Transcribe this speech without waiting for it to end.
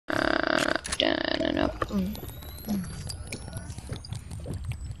down and up.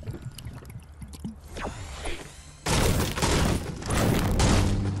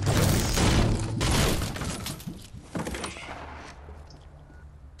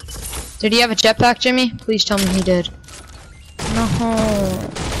 Did he have a jetpack, Jimmy? Please tell me he did. No.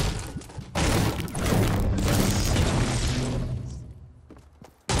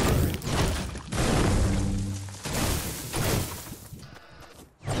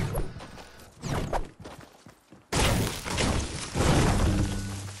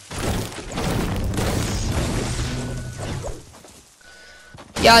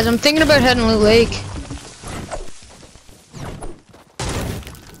 Guys, I'm thinking about heading Loot Lake.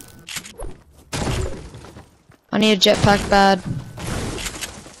 I need a jetpack bad.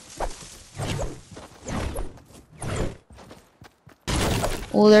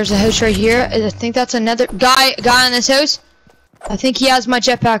 Oh, there's a house right here. I think that's another guy in this house. I think he has my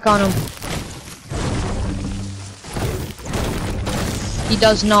jetpack on him. He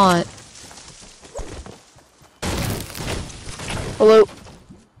does not. Hello.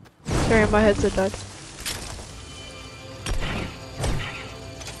 Sorry, my headset died.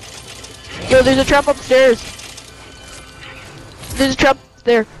 Yo, there's a trap upstairs. There's a trap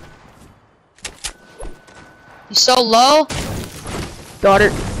there. He's so low. Got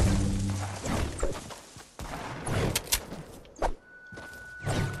it.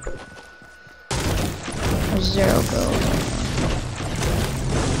 Zero go.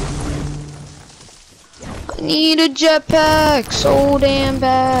 I need a jetpack so damn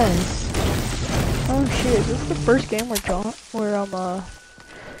bad. Oh shit, is this the first game where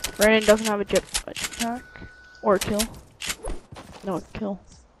Brandon doesn't have a jetpack? Or a kill? No, a kill.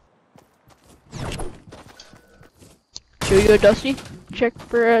 Should we go Dusty? Check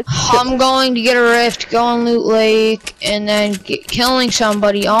for a I'm going to get a rift, go on Loot Lake, and then killing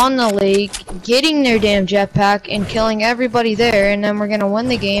somebody on the lake, getting their damn jetpack, and killing everybody there, and then we're gonna win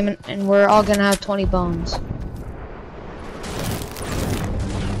the game, and we're all gonna have 20 bones.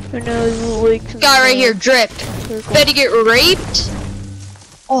 Who knows? Guy right here, dripped. Bet he get raped.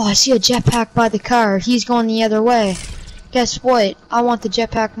 Oh, I see a jetpack by the car. He's going the other way. Guess what? I want the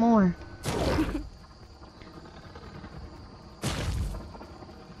jetpack more.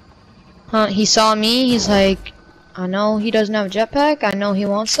 Huh, he saw me, he's like, I know he doesn't have a jetpack, I know he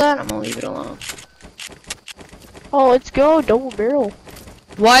wants that, I'm gonna leave it alone. Oh, let's go, double barrel.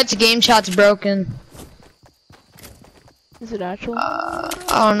 Why its game chat's broken? Is it actually? I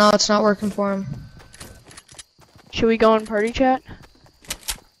don't know, it's not working for him. Should we go in party chat?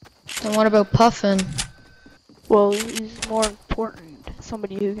 Then what about Puffin? Well, he's more important.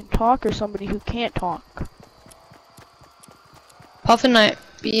 Somebody who can talk or somebody who can't talk. Puffin might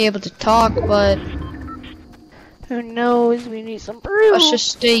be able to talk, but who knows? We need some brew. let's just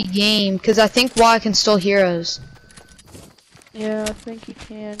stay game, because I think Y can still hear us. Yeah, I think he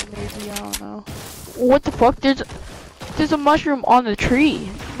can. Maybe, I don't know. What the fuck? There's a mushroom on the tree.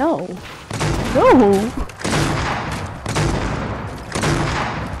 No. No.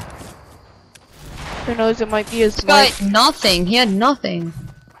 Who knows? It might be his. This guy had nothing. He had nothing.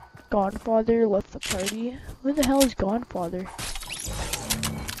 Godfather left the party. Where the hell is Godfather?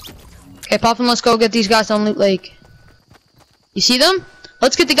 Okay, Puffin, let's go get these guys on Loot Lake. You see them?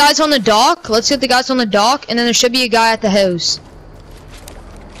 Let's get the guys on the dock. Let's get the guys on the dock, and then there should be a guy at the house.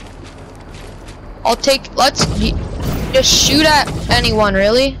 Let's just shoot at anyone,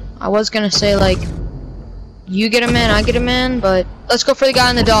 really. I was gonna say, like, you get him in, I get him in, but let's go for the guy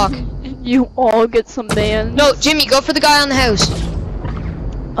on the dock. You all get some bans. No, Jimmy, go for the guy on the house.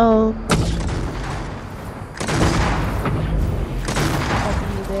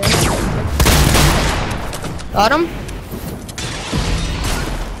 Got him?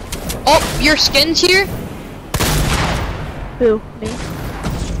 Oh, your skin's here? Who? Me?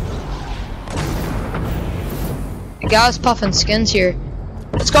 The guy's Puffin skins here.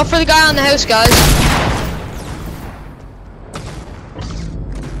 Let's go for the guy on the house, guys.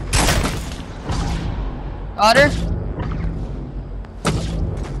 Got her?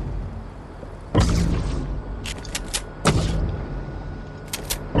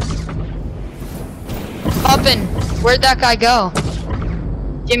 Puffin, where'd that guy go?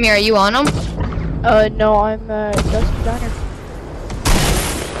 Jimmy, are you on him? No, I'm Dusty Diner.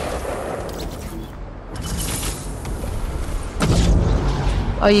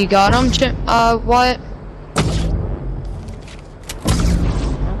 Oh, you got him, Wyatt?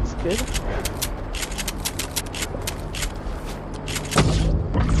 That's good.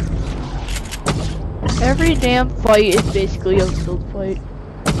 Every damn fight is basically a field fight.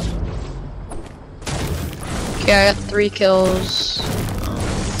 Okay, I got 3 kills.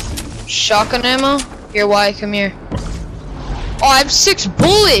 Shotgun ammo? Here, Wyatt, come here. Oh, I have 6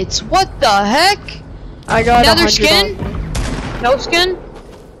 bullets! What the heck? I got another 100 skin? on me. No skin?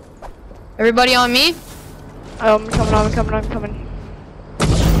 Everybody on me? I'm coming. Is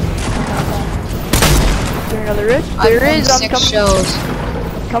there another rift? There is, I'm 6 coming. shells.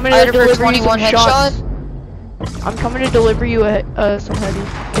 Coming I to had it for deliver you 21 some shots. headshot. I'm coming to deliver you some heavy,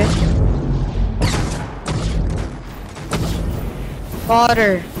 okay?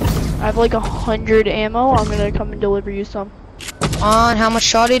 Water. I have like 100 ammo. I'm gonna come and deliver you some. On, how much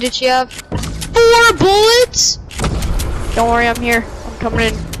shotty did she have? 4 bullets? Don't worry, I'm here. I'm coming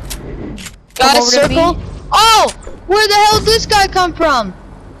in. Got a over to circle? me. Oh! Where the hell did this guy come from?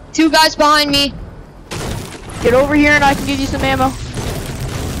 2 guys behind me. Get over here and I can give you some ammo.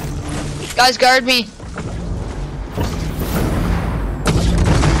 Guys, guard me.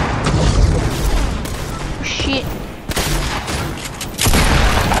 Oh, shit.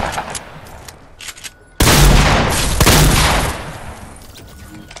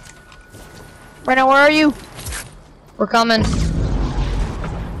 Brennan, where are you? We're coming.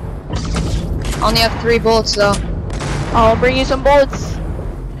 Only have 3 bullets though. I'll bring you some bullets.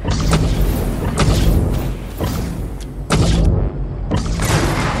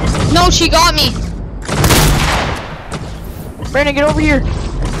 No, she got me. Brandon, get over here.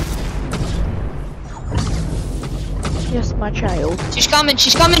 Yes, my child. She's coming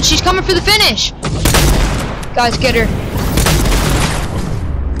for the finish. Guys, get her.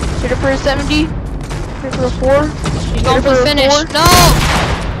 Hit her for a 70. Hit her for a 4. She's going for the finish. No!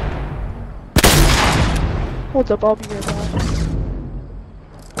 Hold up, I'll be right back.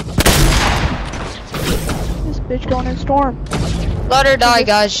 This bitch going in storm. Let her die,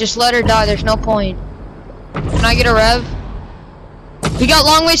 guys. Just let her die. There's no point. Can I get a rev? We got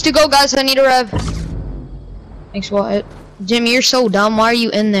long ways to go, guys. I need a rev. Thanks, Wyatt. Jimmy, you're so dumb. Why are you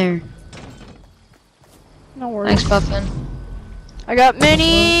in there? No worries. Thanks, Puffin. I got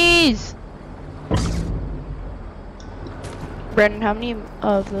minis! Brandon, how many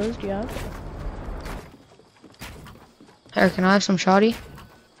of those do you have? Here, can I have some shoddy?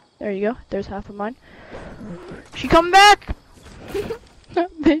 There you go. There's half of mine. She come back!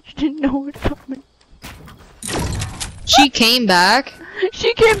 That bitch didn't know it coming. She came back.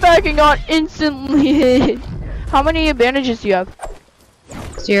 She came back and got instantly hit. How many bandages do you have?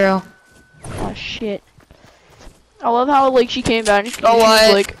 0. Oh shit. I love how like she came back and she Oh,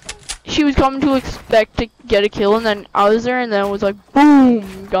 was like she was coming to expect to get a kill and then I was there and then it was like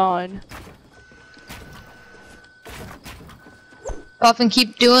boom, gone. Puffin,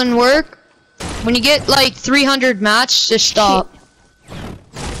 keep doing work. When you get like 300 match, just stop. Shit.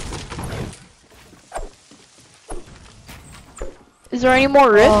 Is there any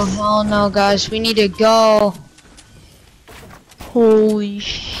more rifts? Oh hell no, guys. We need to go. Holy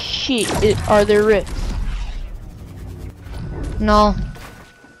shit, are there rifts? No.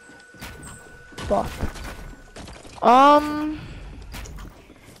 Fuck.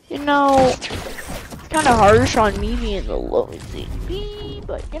 You know, it's kind of harsh on me being the lowest HP,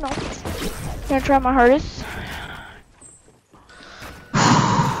 but you know, I'm gonna try my hardest.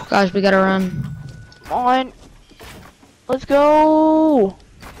 Guys, we gotta run. Come on. Let's go.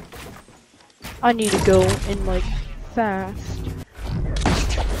 I need to go in like fast.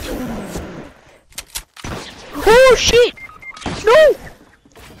 Oh shit! No!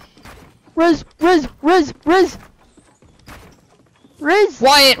 Res!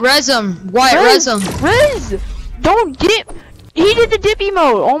 Wyatt, res him. Wyatt, res him. Res! Don't dip! He did the dip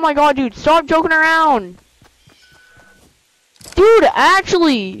emote! Oh my god, dude, stop joking around! Dude,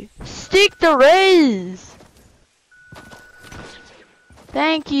 actually! Stick to res!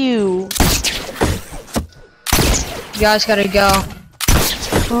 Thank you! You guys gotta go.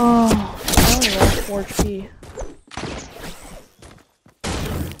 Oh, I only lost 4 HP.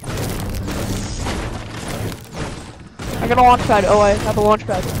 I got a launch pad. Oh, I have a launch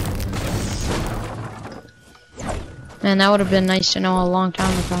pad. Man, that would have been nice to know a long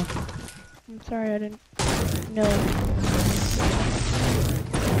time ago. I'm sorry, I didn't know.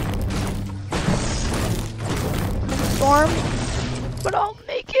 Storm, but I'll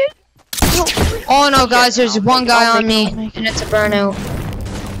make it. Oh no, guys, there's one guy I'll on make me, it. and it's a burnout.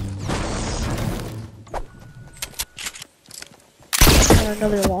 Got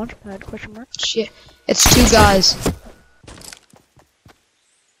another launch pad? Question mark. Shit, it's 2 guys.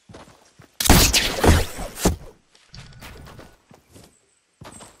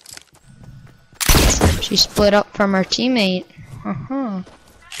 She split up from her teammate.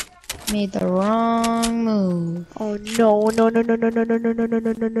 Made the wrong move. Oh no! No! No! No! No! No! No! No! No! No! No!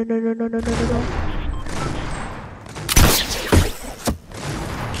 No! No! No! No! No! No! No!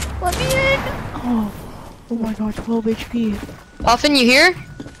 Let me Oh my god, 12 HP. Puffin, you here?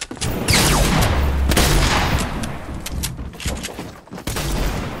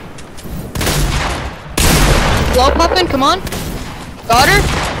 Hello, Puffin, come on. Got her?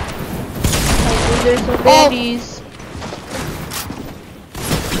 Oh, there's some bandies.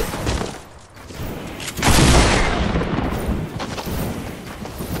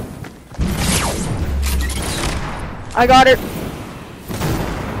 I got her.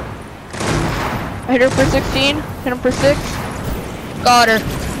 I hit her for 16. Hit him for 6. Got her.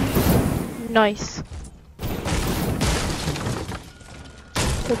 Nice.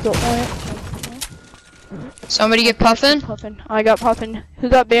 What's up, Somebody get Puffin? Puffin. I got Puffin. Who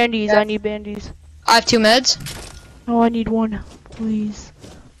got bandies? Yeah. I need bandies. I have 2 meds. Oh, I need 1. Please.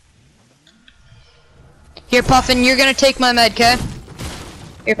 Here, Puffin, you're gonna take my med, okay?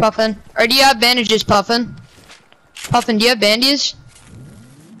 Here, Puffin. Or do you have bandages, Puffin? Puffin, do you have bandages?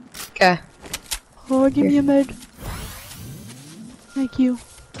 Okay. Oh, give me a med. Thank you.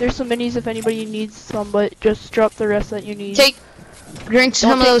 There's some minis if anybody needs some, but just drop the rest that you need. Drink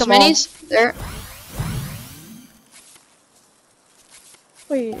some of those minis. There.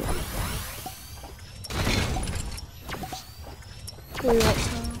 Wait. Wait, what?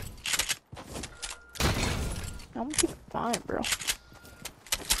 I'm gonna keep it fine, bro.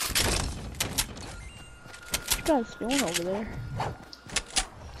 What you guys doing over there?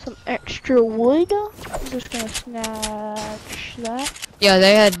 Some extra wood? I'm just gonna snatch that. Yeah,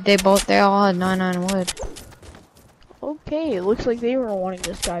 they all had 99 wood. Okay, it looks like they were wanting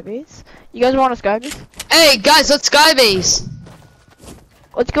the sky base. You guys want a sky base? Hey, guys, let's sky base.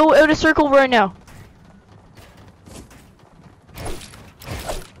 Let's go out a circle right now.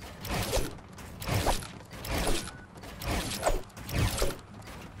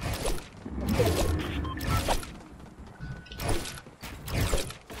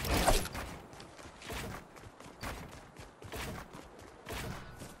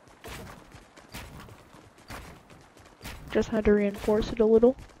 Just had to reinforce it a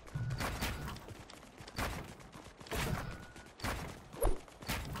little.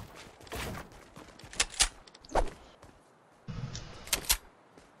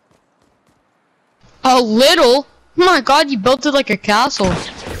 A little? Oh my god, you built it like a castle.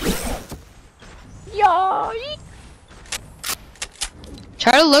 Yay!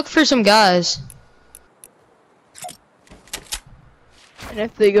 Try to look for some guys. And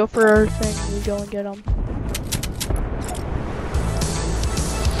if they go for our thing, we go and get them.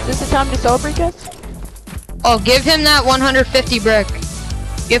 Is this the time to celebrate, guys? Oh, give him that 150 brick.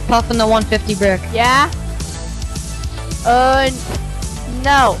 Give Puffin the 150 brick. Yeah?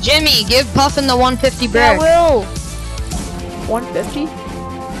 No. Jimmy, give Puffin the 150 brick. I will. 150?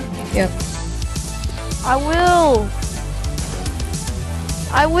 Yep. I will.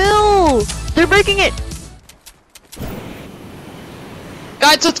 I will. They're breaking it.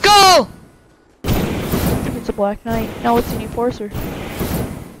 Guys, let's go! It's a Black Knight. No, it's an Enforcer.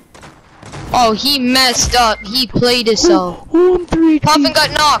 Oh, he messed up. He played himself. Oh, I'm 3 HP. Puffin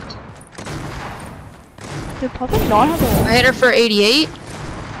got knocked. Did Puffin not have a I hit her for 88.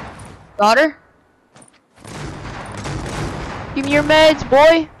 Got her. Give me your meds,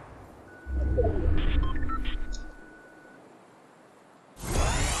 boy.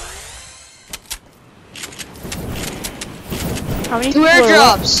 How many 2 people are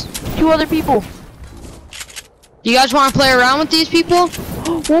left? airdrops. 2 other people. Do you guys want to play around with these people?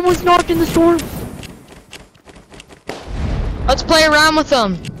 One was knocked in the storm. Let's play around with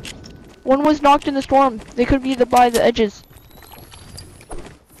them. One was knocked in the storm. They could be by the edges.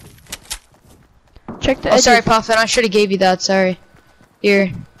 Check the Oh, edges. sorry, Puffin. I should have gave you that. Sorry.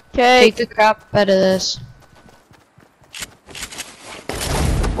 Here. Okay. Take the crap out of this.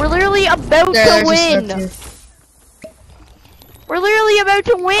 We're literally about There, to there's a win. stuff here. We're literally about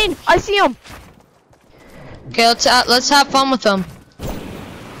to win. I see him. Okay, let's have fun with them.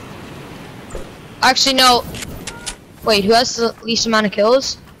 Actually, no. Wait, who has the least amount of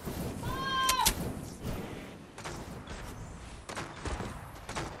kills?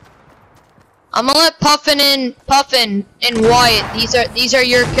 I'm gonna let Puffin and Wyatt. These are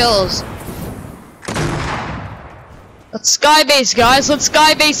your kills. Let's skybase, guys. Let's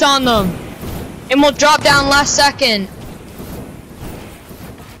skybase on them, and we'll drop down last second.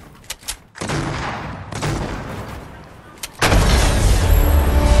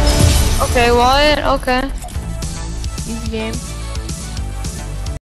 Okay, Wyatt. Okay. Easy game.